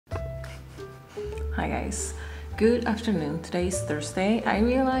Hi guys, good afternoon. Today's Thursday. I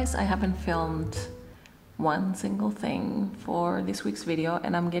realize I haven't filmed one single thing for this week's video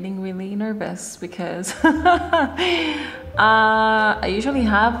and I'm getting really nervous because I usually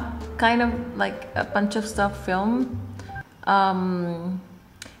have kind of like a bunch of stuff filmed,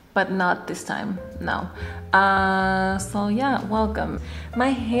 but not this time, no. So yeah, welcome. My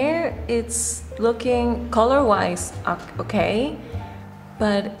hair, it's looking color-wise okay,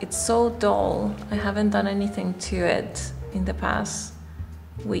 but it's so dull. I haven't done anything to it in the past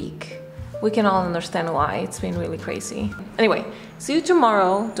week. We can all understand why. It's been really crazy. Anyway, see you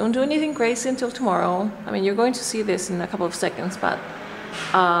tomorrow. Don't do anything crazy until tomorrow. I mean, you're going to see this in a couple of seconds, but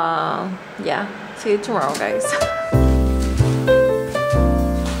yeah, see you tomorrow, guys.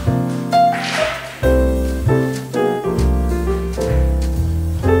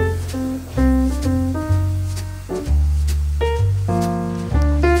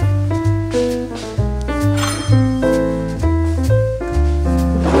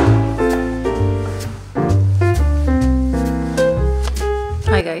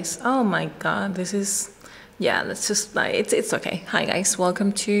 Oh my god, this is, yeah, let's just like, it's okay. Hi guys,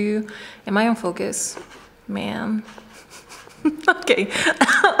 welcome to, am I on focus? Man. Okay.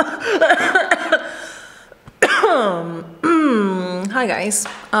 Hi guys,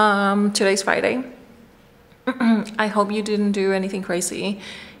 today's Friday. I hope you didn't do anything crazy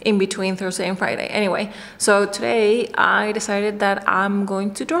in between Thursday and Friday. Anyway, so today I decided that I'm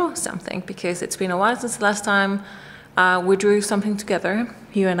going to draw something because it's been a while since the last time we drew something together,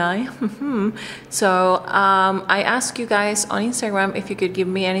 you and I. So I asked you guys on Instagram if you could give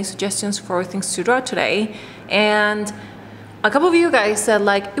me any suggestions for things to draw today, and a couple of you guys said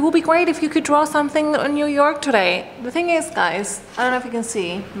like it would be great if you could draw something on New York today. The thing is, guys, I don't know if you can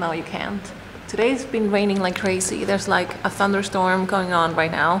see. No, you can't. Today's been raining like crazy. There's like a thunderstorm going on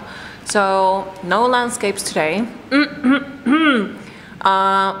right now, so no landscapes today.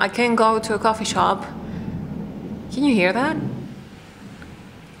 I can go to a coffee shop. Can you hear that?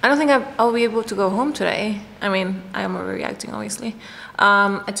 I don't think I'll be able to go home today. I mean, I am overreacting, obviously.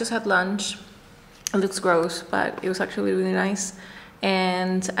 I just had lunch. It looks gross, but it was actually really nice.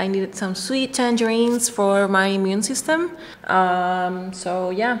 And I needed some sweet tangerines for my immune system.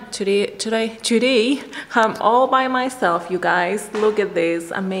 So yeah, today, I'm all by myself, you guys. Look at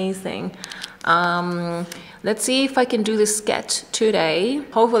this, amazing. Let's see if I can do this sketch today.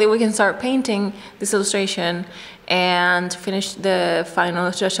 Hopefully we can start painting this illustration and finish the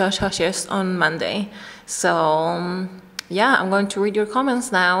final touches on Monday. So yeah, I'm going to read your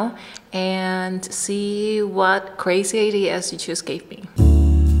comments now and see what crazy ideas you just gave me.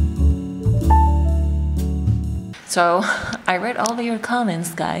 So I read all of your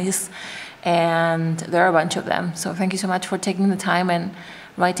comments, guys, and there are a bunch of them. So thank you so much for taking the time and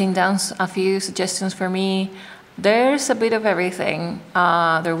writing down a few suggestions for me. There's a bit of everything.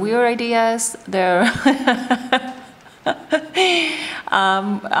 They're weird ideas, they're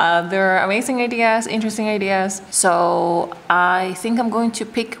they're amazing ideas, interesting ideas. So I think I'm going to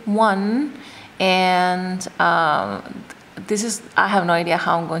pick one, and this is, I have no idea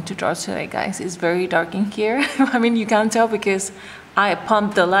how I'm going to draw today, guys. It's very dark in here. I mean, you can't tell because I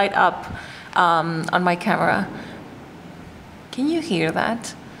pumped the light up on my camera. Can you hear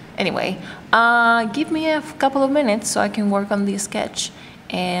that? Anyway, give me a couple of minutes so I can work on this sketch,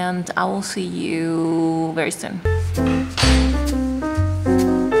 and I will see you very soon.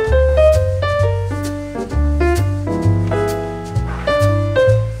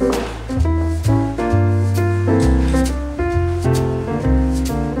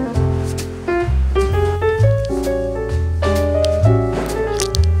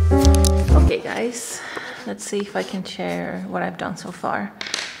 Okay guys, let's see if I can share what I've done so far.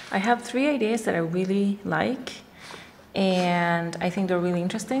 I have 3 ideas that I really like, and I think they're really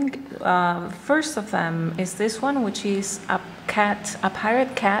interesting. First of them is this one, which is a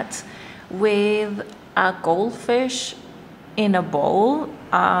pirate cat with a goldfish in a bowl,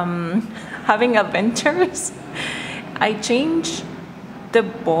 having adventures. I changed the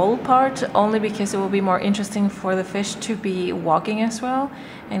bowl part only because it will be more interesting for the fish to be walking as well,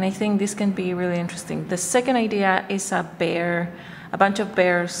 and I think this can be really interesting. The second idea is a bunch of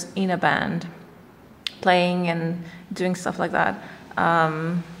bears in a band, playing and doing stuff like that.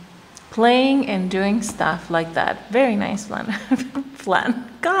 Playing and doing stuff like that. Very nice plan.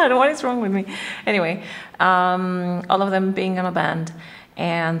 God, what is wrong with me? Anyway, all of them being in a band,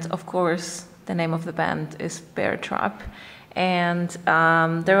 and of course the name of the band is Bear Trap. And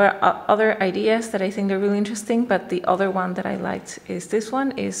there are other ideas that I think they're really interesting, but the other one that I liked is this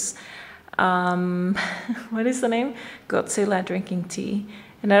one, is what is the name? Godzilla drinking tea.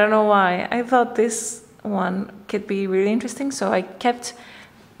 And I don't know why. I thought this one could be really interesting, so I kept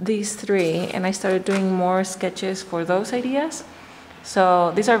these three and I started doing more sketches for those ideas.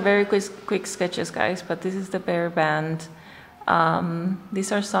 So these are very quick sketches, guys, but this is the bear band.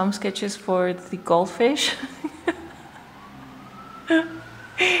 These are some sketches for the goldfish.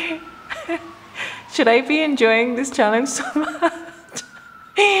 Should I be enjoying this challenge so much?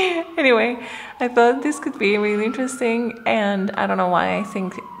 Anyway, I thought this could be really interesting, and I don't know why. I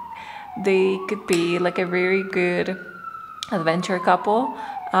think they could be like a very good adventure couple,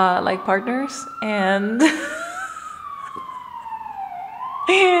 like partners, and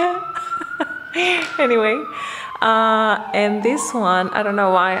anyway, and this one, I don't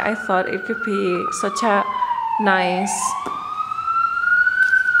know why I thought it could be such a nice,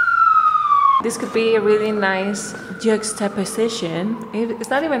 this could be a really nice juxtaposition. It's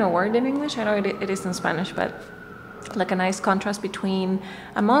not even a word in English, I know it is in Spanish, but like a nice contrast between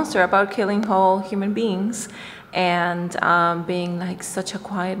a monster about killing whole human beings and being like such a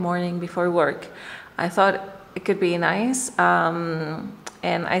quiet morning before work. I thought it could be nice,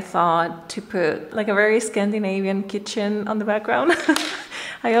 and I thought to put like a very Scandinavian kitchen on the background.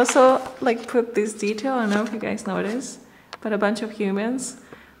 I also like put this detail, I don't know if you guys notice, but a bunch of humans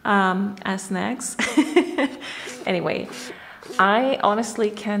as snacks. Anyway, I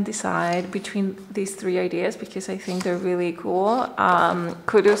honestly can't decide between these three ideas because I think they're really cool.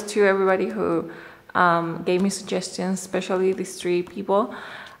 Kudos to everybody who gave me suggestions, especially these three people.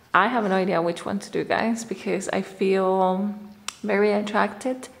 I have no idea which one to do, guys, because I feel very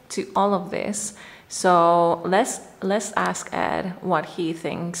attracted to all of this. So let's ask Ed what he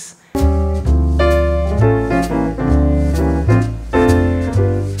thinks.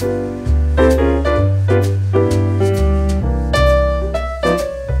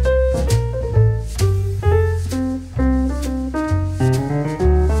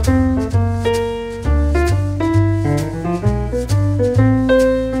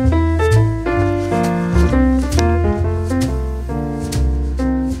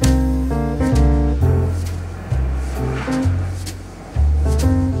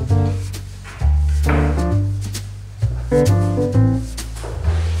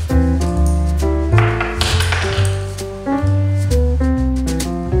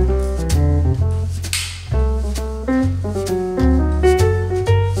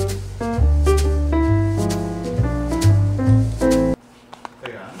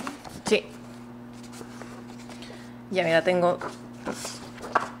 Sí. Ya mira, tengo...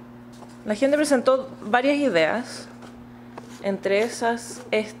 La gente presentó varias ideas. Entre esas,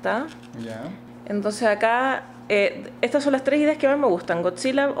 esta. Ya. Entonces acá, estas son las tres ideas que más me gustan.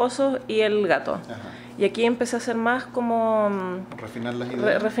 Godzilla, osos y el gato. Ajá. Y aquí empecé a hacer más como... Refinar las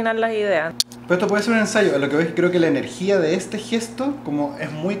ideas. refinar las ideas. Pero esto puede ser un ensayo. Lo que ves, creo que la energía de este gesto, como es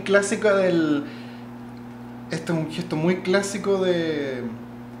muy clásico del... Este es un gesto muy clásico de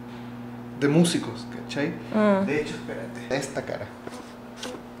músicos, ¿cachai? De hecho, espérate, esta cara.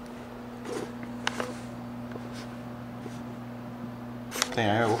 Sí,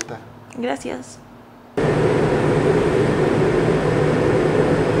 a mí me gusta. Gracias.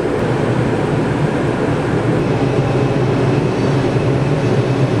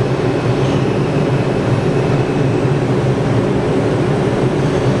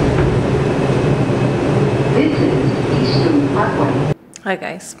 Hi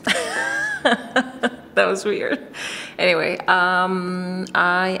guys. That was weird. Anyway,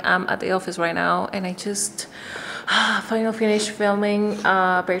 I am at the office right now and I just finally finished filming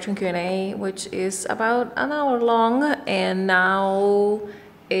Patreon Q&A, which is about an hour long, and now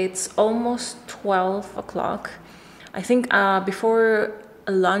it's almost 12 o'clock. I think before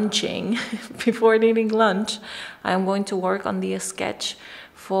lunching, before eating lunch, I'm going to work on the sketch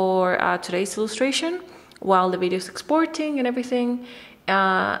for today's illustration while the video is exporting and everything.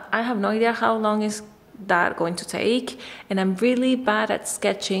 I have no idea how long is that going to take, and I'm really bad at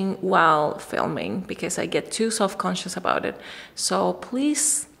sketching while filming because I get too self-conscious about it. So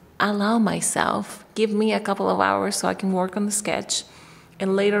please allow myself, give me a couple of hours so I can work on the sketch,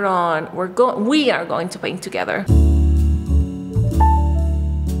 and later on we are going to paint together.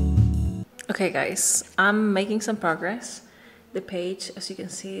 Okay guys, I'm making some progress. The page, as you can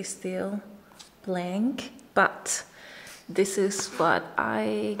see, is still blank, but this is what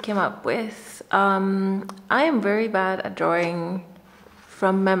I came up with. I am very bad at drawing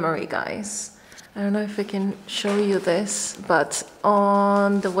from memory, guys. I don't know if I can show you this, but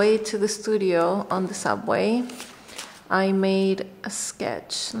on the way to the studio on the subway, I made a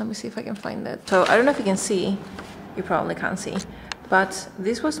sketch. Let me see if I can find it. So I don't know if you can see, you probably can't see, but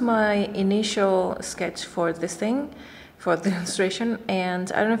this was my initial sketch for this thing, for the illustration,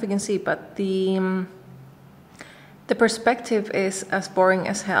 and I don't know if you can see, but the perspective is as boring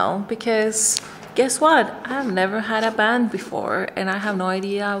as hell, because guess what? I've never had a band before, and I have no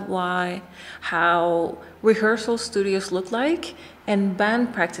idea how rehearsal studios look like and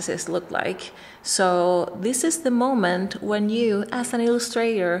band practices look like. So this is the moment when you, as an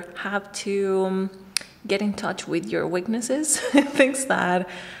illustrator, have to get in touch with your weaknesses, things that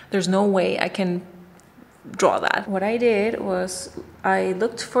there's no way I can draw that. What I did was I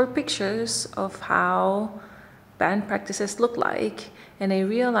looked for pictures of how band practices look like, and I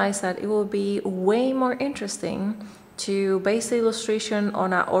realized that it will be way more interesting to base the illustration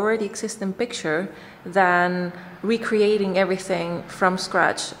on an already existing picture than recreating everything from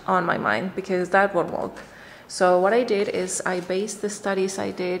scratch on my mind, because that won't work. So what I did is I based the studies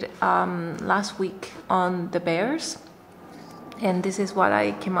I did last week on the bears, and this is what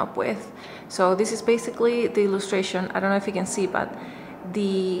I came up with. So this is basically the illustration. I don't know if you can see, but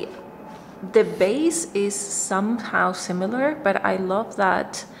the base is somehow similar, but I love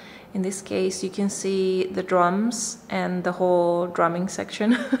that in this case you can see the drums and the whole drumming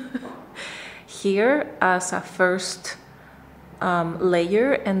section here as a first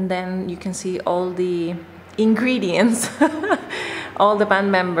layer, and then you can see all the ingredients all the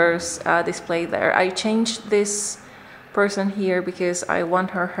band members displayed there. I changed this person here because I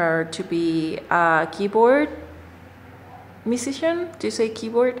want her to be a keyboard musician. Do you say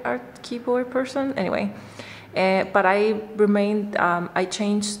keyboard person? Anyway, but I remained, I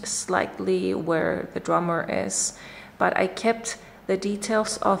changed slightly where the drummer is, but I kept the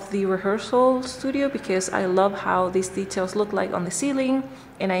details of the rehearsal studio because I love how these details look like on the ceiling,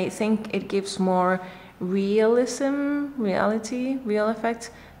 and I think it gives more real effect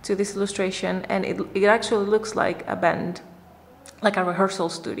to this illustration, and it actually looks like a band, like a rehearsal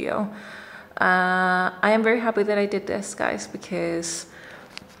studio. I am very happy that I did this, guys, because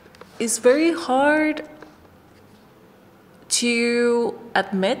it's very hard to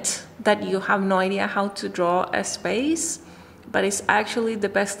admit that you have no idea how to draw a space, but it's actually the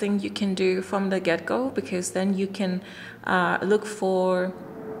best thing you can do from the get-go, because then you can look for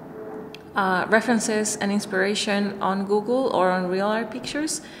references and inspiration on Google or on real art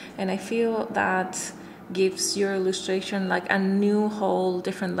pictures, and I feel that gives your illustration like a new whole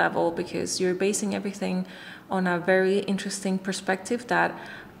different level, because you're basing everything on a very interesting perspective that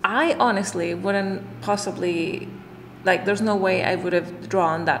I honestly wouldn't possibly, like, there's no way I would have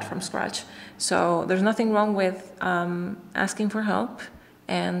drawn that from scratch. So there's nothing wrong with asking for help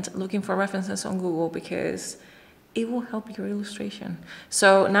and looking for references on Google, because it will help your illustration.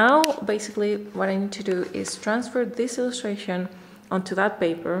 So now basically what I need to do is transfer this illustration onto that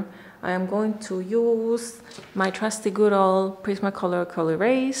paper. I am going to use my trusty good old Prismacolor color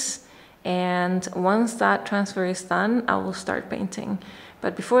erase, and once that transfer is done, I will start painting.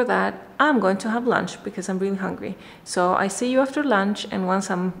 But before that, I'm going to have lunch because I'm really hungry. So I see you after lunch and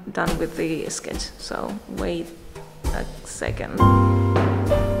once I'm done with the sketch. So wait a second.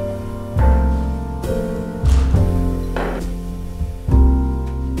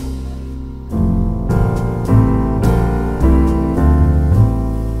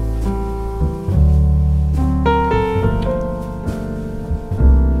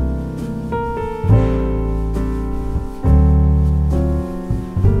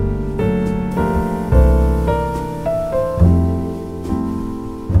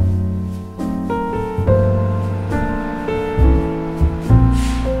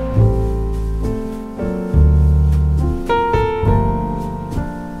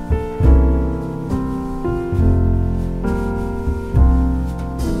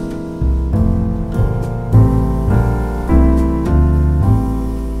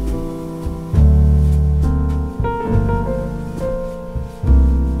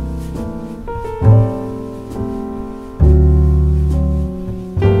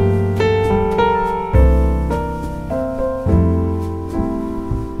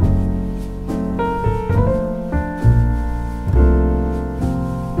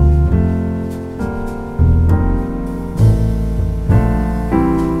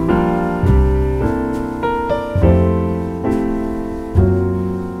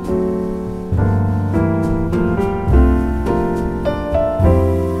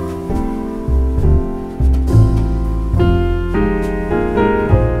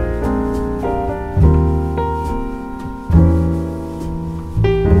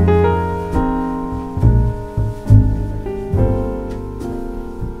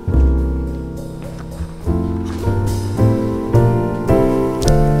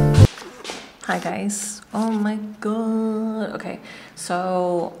 Hi guys, oh my god. Okay,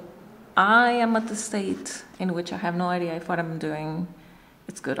 so I am at the state in which I have no idea if what I'm doing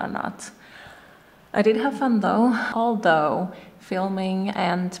is good or not. I did have fun though, although filming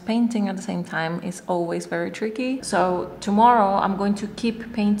and painting at the same time is always very tricky. So tomorrow I'm going to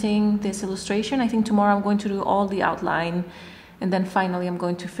keep painting this illustration. I think tomorrow I'm going to do all the outline, and then finally I'm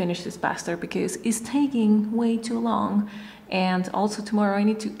going to finish this bastard because it's taking way too long. And also tomorrow I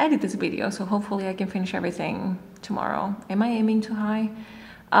need to edit this video, so hopefully I can finish everything tomorrow. Am I aiming too high?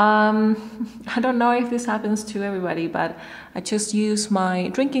 I don't know if this happens to everybody, but I just use my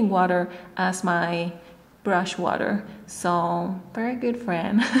drinking water as my brush water. So, very good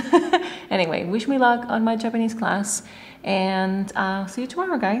friend. Anyway, wish me luck on my Japanese class, and see you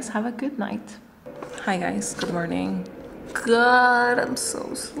tomorrow, guys. Have a good night. Hi guys, good morning. God, I'm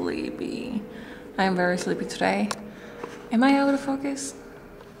so sleepy. I'm very sleepy today. Am I out of focus?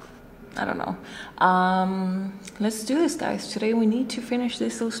 I don't know. Let's do this, guys. Today we need to finish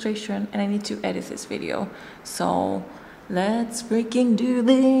this illustration and I need to edit this video. So let's freaking do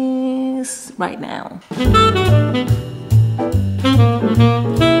this right now.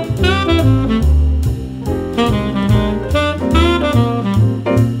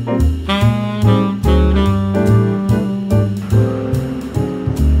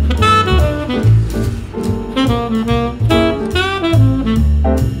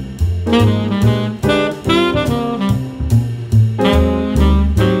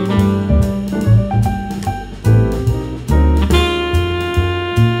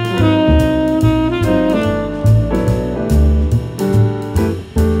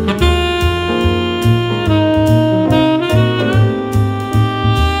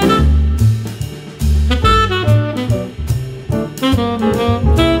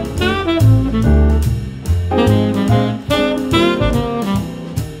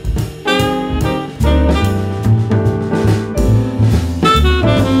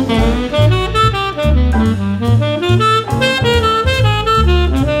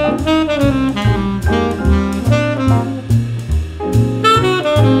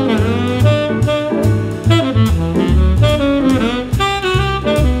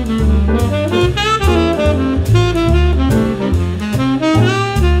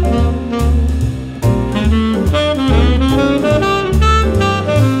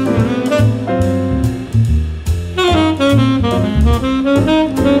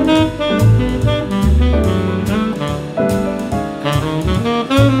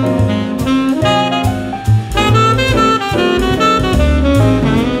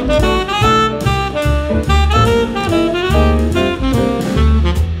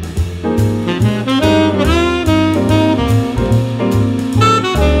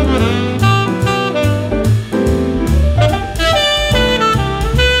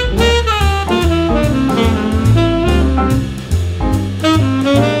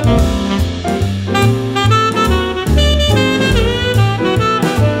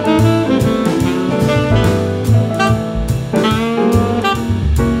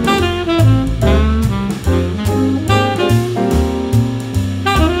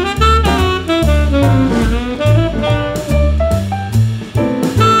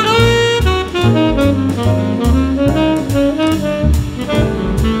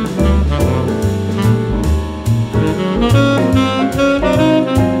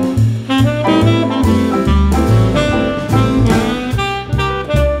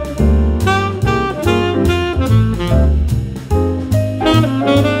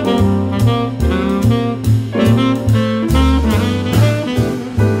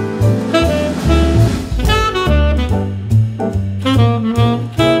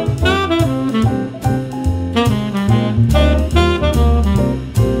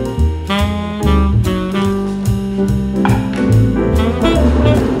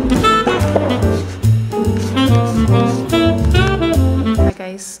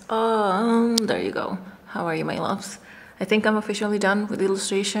 There you go. How are you, my loves? I think I'm officially done with the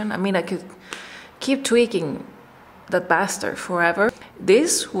illustration. I mean, I could keep tweaking that bastard forever.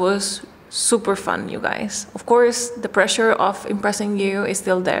 This was super fun, you guys. Of course, the pressure of impressing you is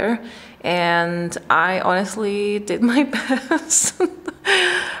still there, and I honestly did my best.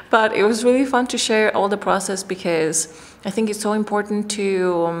 But it was really fun to share all the process, because I think it's so important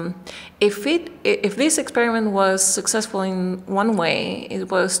to, if this experiment was successful in one way, it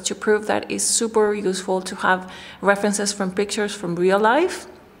was to prove that it's super useful to have references from pictures from real life.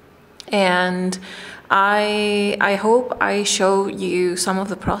 And I hope I show you some of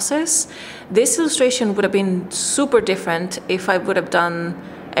the process. This illustration would have been super different if I would have done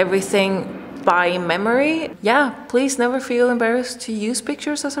everything by memory. Yeah, please never feel embarrassed to use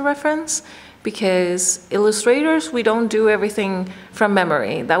pictures as a reference. because illustrators, we don't do everything from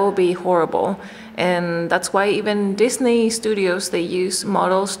memory. That would be horrible. And that's why even Disney studios, they use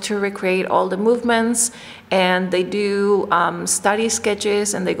models to recreate all the movements, and they do study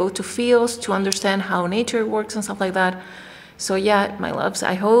sketches, and they go to fields to understand how nature works and stuff like that. So yeah, my loves,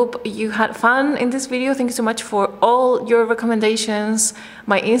 I hope you had fun in this video. Thank you so much for all your recommendations.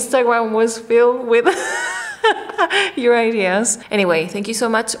 My Instagram was filled with your ideas. Anyway, thank you so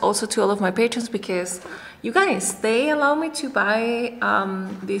much also to all of my patrons, because you guys, they allow me to buy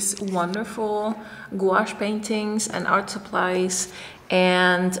these wonderful gouache paintings and art supplies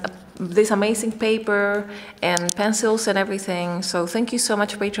and this amazing paper and pencils and everything. So thank you so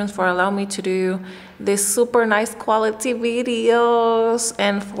much, patrons, for allowing me to do these super nice quality videos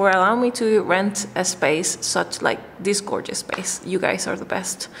and for allowing me to rent a space such like this gorgeous space. You guys are the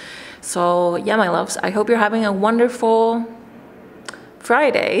best. So yeah, my loves, I hope you're having a wonderful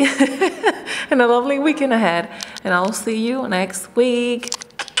Friday and a lovely weekend ahead, and I'll see you next week.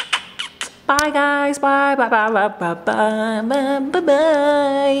 Bye guys, bye bye bye bye bye bye bye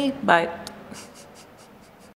bye bye.